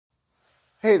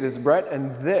Hey, this is Brett,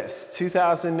 and this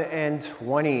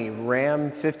 2020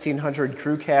 Ram 1500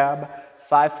 Crew Cab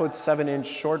 5'7"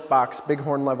 Shortbox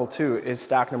Bighorn Level 2 is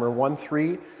stock number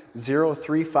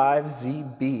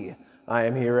 13035ZB. I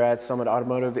am here at Summit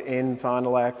Automotive in Fond du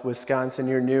Lac, Wisconsin,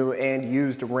 your new and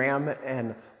used Ram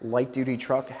and light-duty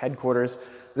truck headquarters.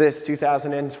 This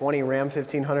 2020 Ram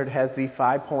 1500 has the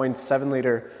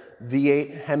 5.7-liter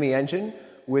V8 Hemi engine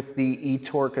with the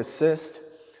eTorque assist.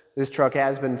 This truck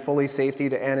has been fully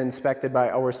safetied and inspected by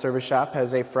our service shop,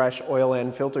 has a fresh oil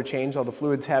and filter change. All the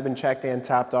fluids have been checked and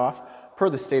topped off per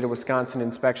the state of Wisconsin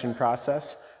inspection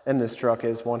process, and this truck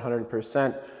is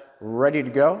 100% ready to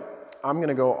go. I'm going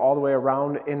to go all the way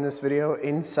around in this video,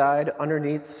 inside,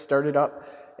 underneath, start it up,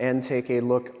 and take a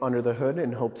look under the hood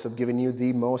in hopes of giving you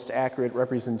the most accurate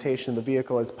representation of the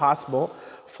vehicle as possible.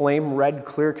 Flame red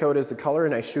clear coat is the color,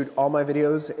 and I shoot all my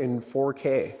videos in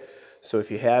 4K. So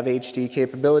if you have HD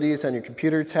capabilities on your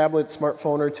computer, tablet,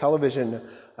 smartphone, or television,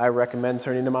 I recommend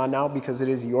turning them on now because it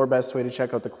is your best way to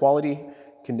check out the quality,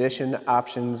 condition,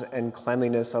 options, and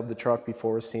cleanliness of the truck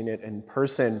before seeing it in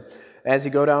person. As you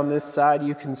go down this side,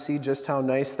 you can see just how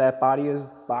nice that body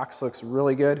is. Box looks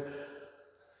really good.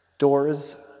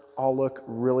 Doors all look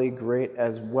really great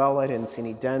as well. I didn't see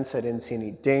any dents, I didn't see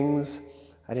any dings,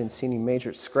 I didn't see any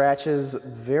major scratches.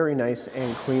 Very nice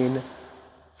and clean.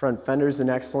 Front fender's in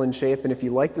excellent shape, and if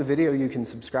you like the video, you can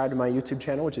subscribe to my YouTube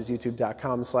channel, which is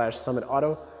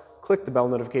youtube.com/summitauto. Click the bell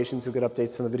notifications, you'll get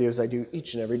updates on the videos I do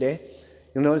each and every day.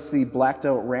 You'll notice the blacked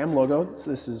out Ram logo. So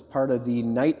this is part of the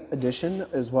night edition,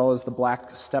 as well as the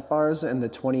black step bars and the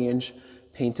 20-inch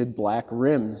painted black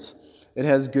rims. It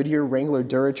has Goodyear Wrangler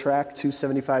Duratrac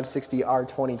 275/60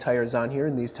 R20 tires on here,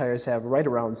 and these tires have right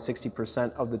around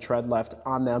 60% of the tread left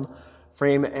on them.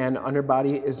 Frame and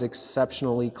underbody is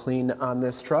exceptionally clean on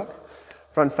this truck.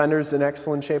 Front fender's in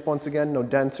excellent shape once again, no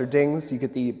dents or dings. You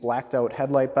get the blacked out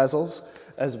headlight bezels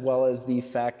as well as the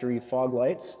factory fog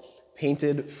lights.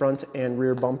 Painted front and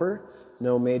rear bumper,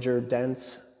 no major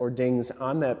dents or dings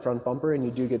on that front bumper, and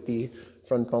you do get the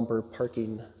front bumper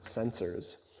parking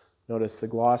sensors. Notice the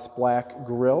gloss black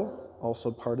grille,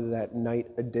 also part of that night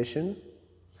edition.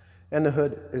 And the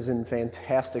hood is in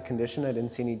fantastic condition. I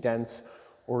didn't see any dents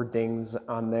or dings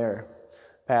on there.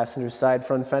 Passenger side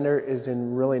front fender is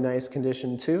in really nice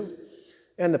condition too.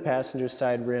 And the passenger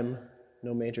side rim,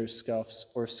 no major scuffs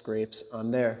or scrapes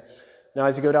on there. Now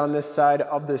as you go down this side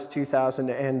of this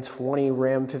 2020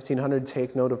 Ram 1500,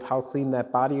 take note of how clean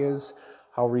that body is,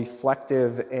 how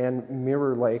reflective and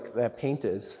mirror-like that paint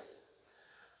is.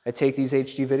 I take these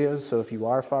HD videos, so if you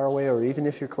are far away or even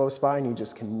if you're close by and you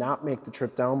just cannot make the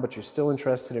trip down but you're still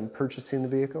interested in purchasing the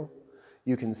vehicle,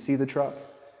 you can see the truck,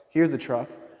 hear the truck,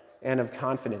 and have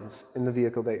confidence in the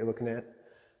vehicle that you're looking at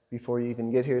before you even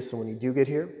get here. So when you do get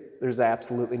here, there's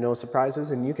absolutely no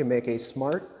surprises, and you can make a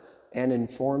smart and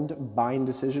informed buying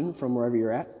decision from wherever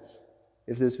you're at.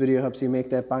 If this video helps you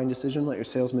make that buying decision, let your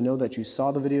salesman know that you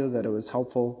saw the video, that it was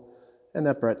helpful, and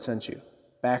that Brett sent you.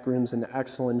 Back room's in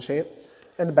excellent shape,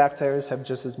 and the back tires have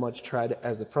just as much tread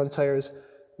as the front tires,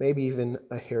 maybe even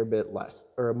a hair bit less,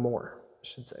 or more, I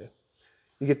should say.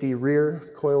 You get the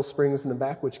rear coil springs in the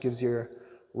back, which gives your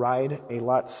ride a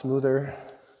lot smoother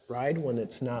ride when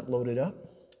it's not loaded up.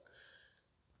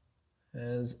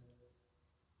 As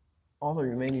all the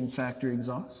remaining factory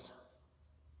exhaust.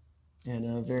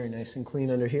 And very nice and clean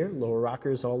under here. Lower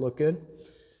rockers all look good.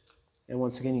 And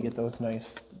once again, you get those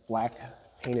nice black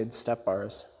painted step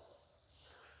bars.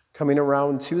 Coming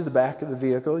around to the back of the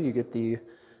vehicle, you get the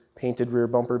painted rear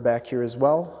bumper back here as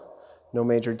well. No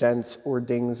major dents or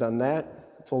dings on that.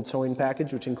 Full towing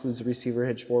package, which includes the receiver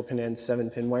hitch, 4-pin and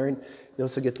 7-pin wiring. You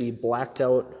also get the blacked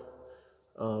out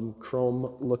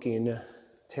chrome looking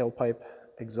tailpipe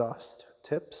exhaust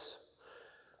tips.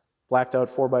 Blacked out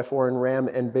 4x4 in Ram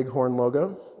and Bighorn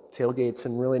logo. Tailgate's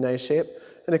in really nice shape.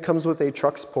 And it comes with a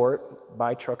Truxport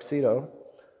by Truxedo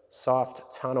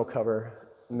soft tonneau cover,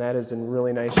 and that is in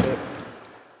really nice shape.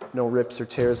 No rips or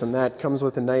tears on that. Comes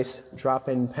with a nice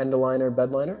drop-in Bedliner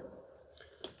bedliner.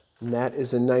 And that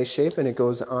is in nice shape, and it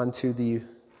goes onto the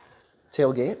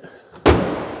tailgate.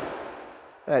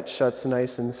 That shuts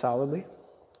nice and solidly.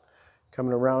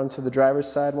 Coming around to the driver's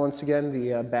side once again,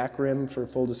 the back rim for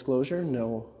full disclosure,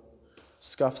 no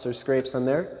scuffs or scrapes on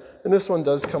there. And this one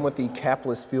does come with the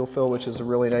Capless fuel fill, which is a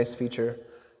really nice feature.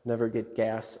 Never get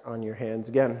gas on your hands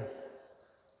again.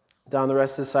 Down the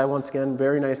rest of the side once again,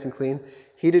 very nice and clean.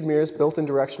 Heated mirrors, built-in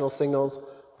directional signals,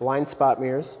 blind spot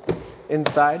mirrors.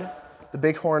 Inside, the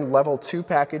Bighorn Level 2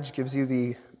 package gives you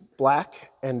the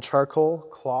black and charcoal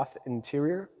cloth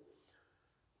interior.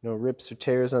 No rips or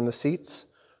tears on the seats.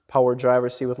 Power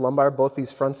driver's seat with lumbar. Both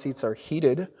these front seats are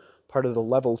heated. part of the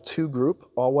Level 2 group,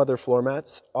 all-weather floor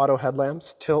mats, auto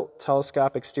headlamps, tilt,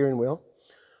 telescopic steering wheel,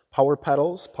 power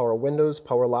pedals, power windows,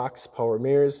 power locks, power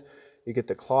mirrors. You get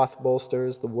the cloth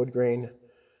bolsters, the wood grain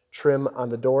trim on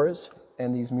the doors,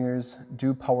 and these mirrors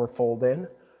do power fold in.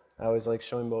 I always like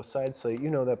showing both sides so you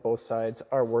know that both sides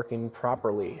are working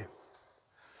properly.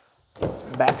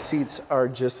 Back seats are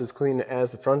just as clean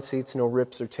as the front seats, no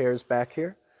rips or tears back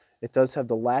here. It does have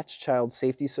the Latch child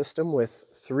safety system with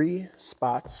 3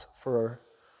 spots for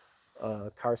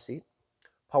a car seat.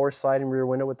 Power sliding rear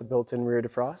window with the built-in rear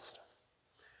defrost.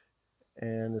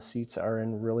 And the seats are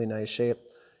in really nice shape.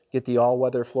 Get the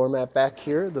all-weather floor mat back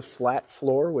here, the flat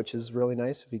floor, which is really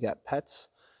nice if you got pets.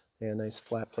 And a nice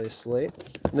flat place to lay.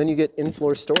 And then you get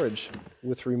in-floor storage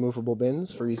with removable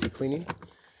bins for easy cleaning.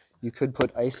 You could put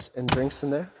ice and drinks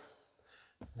in there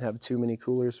and have 2 mini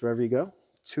coolers wherever you go.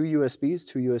 2 USBs,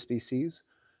 2 USB-Cs,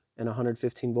 and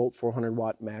 115 volt, 400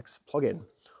 watt max plug-in.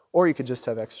 Or you could just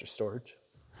have extra storage.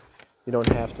 You don't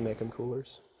have to make them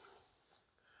coolers.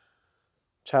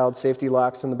 Child safety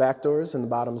locks in the back doors and the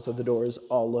bottoms of the doors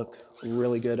all look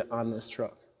really good on this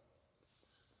truck.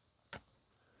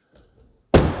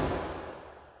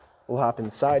 We'll hop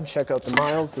inside, check out the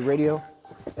miles, the radio,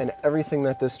 and everything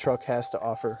that this truck has to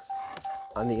offer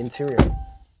on the interior.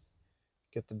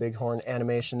 Get the bighorn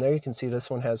animation there. You can see this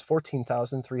one has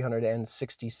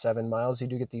 14,367 miles. You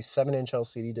do get the 7-inch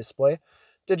LCD display,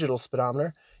 digital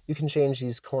speedometer. You can change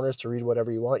these corners to read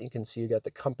whatever you want. You can see you got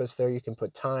the compass there. You can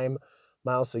put time,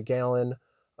 miles to gallon,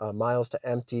 miles to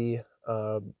empty,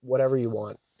 whatever you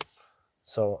want.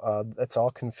 So that's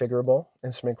all configurable.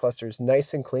 Instrument cluster is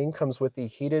nice and clean. Comes with the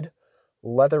heated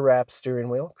leather wrapped steering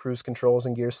wheel, cruise controls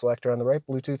and gear selector on the right,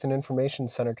 Bluetooth and information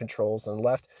center controls on the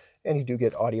left, and you do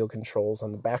get audio controls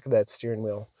on the back of that steering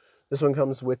wheel. This one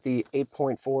comes with the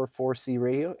 8.4 4C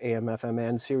radio, AM, FM,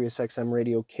 and Sirius XM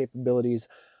radio capabilities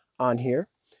on here.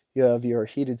 You have your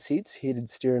heated seats, heated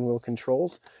steering wheel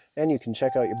controls, and you can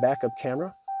check out your backup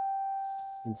camera.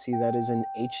 You can see that is an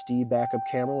HD backup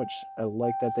camera, which I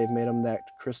like that they've made them that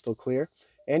crystal clear.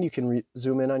 And you can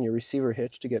zoom in on your receiver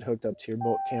hitch to get hooked up to your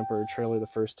boat, camper, or trailer the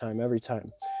first time, every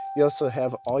time. You also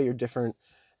have all your different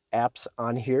apps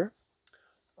on here.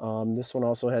 This one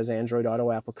also has Android Auto,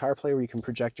 Apple CarPlay, where you can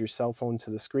project your cell phone to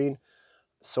the screen.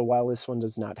 So while this one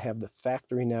does not have the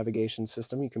factory navigation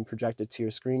system, you can project it to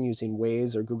your screen using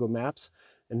Waze or Google Maps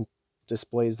and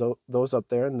displays those up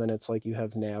there, and then it's like you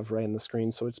have nav right on the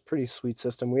screen. So it's a pretty sweet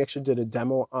system. We actually did a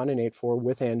demo on an 8.4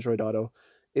 with Android Auto.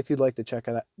 If you'd like to check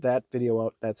that video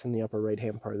out, that's in the upper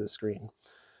right-hand part of the screen.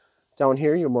 Down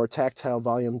here, your more tactile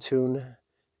volume, tune,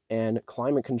 and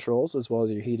climate controls, as well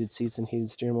as your heated seats and heated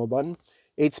steering wheel button.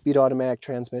 8-speed automatic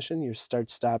transmission, your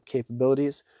start-stop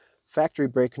capabilities, factory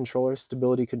brake controller,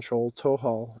 stability control, tow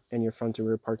haul, and your front and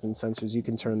rear parking sensors. You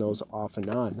can turn those off and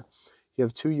on. You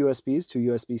have 2 USBs, 2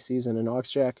 USB-Cs, and an aux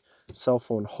jack, cell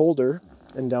phone holder,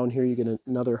 and down here you get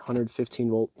another 115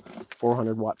 volt,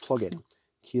 400 watt plug-in.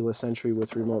 Keyless entry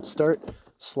with remote start,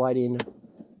 sliding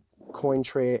coin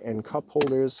tray and cup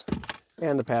holders,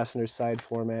 and the passenger side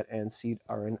floor mat and seat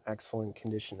are in excellent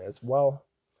condition as well.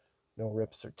 No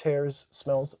rips or tears.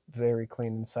 Smells very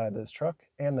clean inside this truck,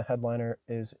 and the headliner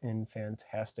is in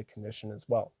fantastic condition as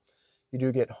well. You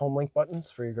do get Homelink buttons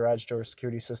for your garage door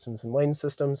security systems and lane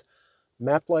systems,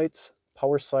 map lights,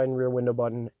 power sliding rear window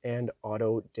button, and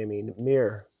auto dimming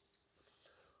mirror.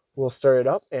 We'll start it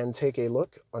up and take a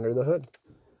look under the hood.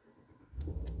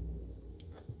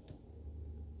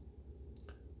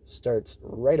 Starts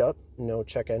right up, no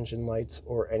check engine lights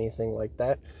or anything like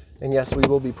that. And yes, we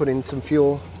will be putting some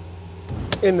fuel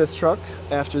in this truck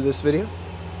after this video.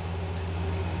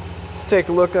 Let's take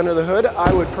a look under the hood.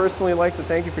 I would personally like to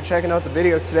thank you for checking out the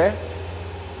video today.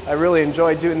 I really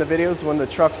enjoy doing the videos when the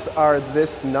trucks are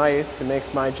this nice. It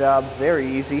makes my job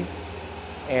very easy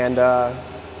and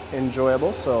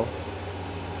enjoyable. So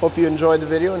hope you enjoyed the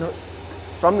video, and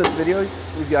from this video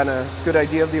we've got a good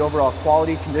idea of the overall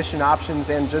quality, condition, options,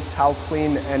 and just how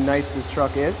clean and nice this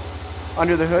truck is.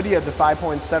 Under the hood you have the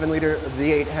 5.7 liter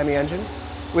V8 Hemi engine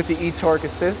with the eTorque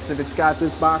assist. If it's got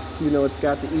this box, you know it's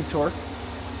got the eTorque.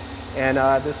 And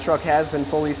this truck has been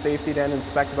fully safetied and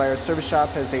inspected by our service shop,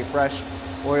 has a fresh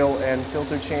oil and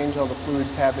filter change. All the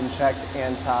fluids have been checked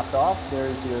and topped off.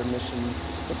 There's your emissions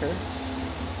sticker.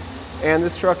 And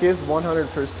this truck is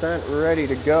 100% ready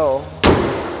to go.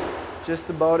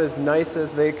 Just about as nice as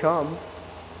they come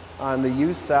on the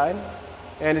used side.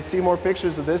 And to see more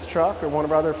pictures of this truck or one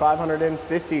of our other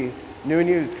 550 new and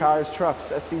used cars,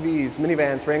 trucks, SUVs,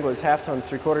 minivans, Wranglers, half tons,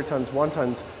 3/4 tons, 1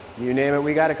 tons, you name it,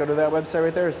 we got it. Go to that website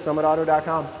right there,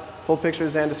 summitauto.com. Full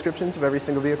pictures and descriptions of every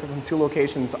single vehicle from 2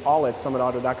 locations, all at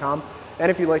summitauto.com. And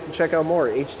if you'd like to check out more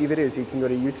HD videos, you can go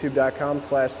to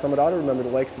youtube.com/summitauto. Remember to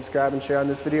like, subscribe, and share on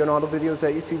this video and all the videos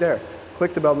that you see there.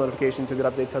 Click the bell notification to get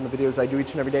updates on the videos I do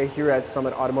each and every day here at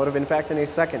Summit Automotive. In fact, in a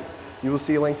second, you will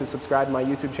see a link to subscribe to my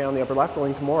YouTube channel in the upper left, a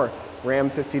link to more Ram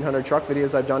 1500 truck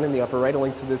videos I've done in the upper right, a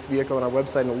link to this vehicle on our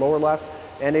website in the lower left,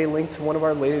 and a link to one of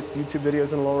our latest YouTube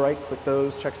videos in the lower right. Click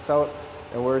those, check us out,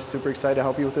 and we're super excited to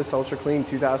help you with this ultra clean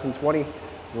 2020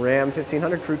 Ram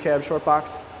 1500 Crew Cab Short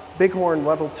Box Bighorn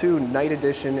Level 2 Night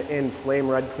Edition in Flame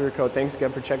Red Clear Coat. Thanks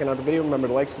again for checking out the video. Remember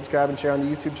to like, subscribe, and share on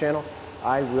the YouTube channel.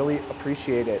 I really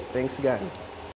appreciate it. Thanks again.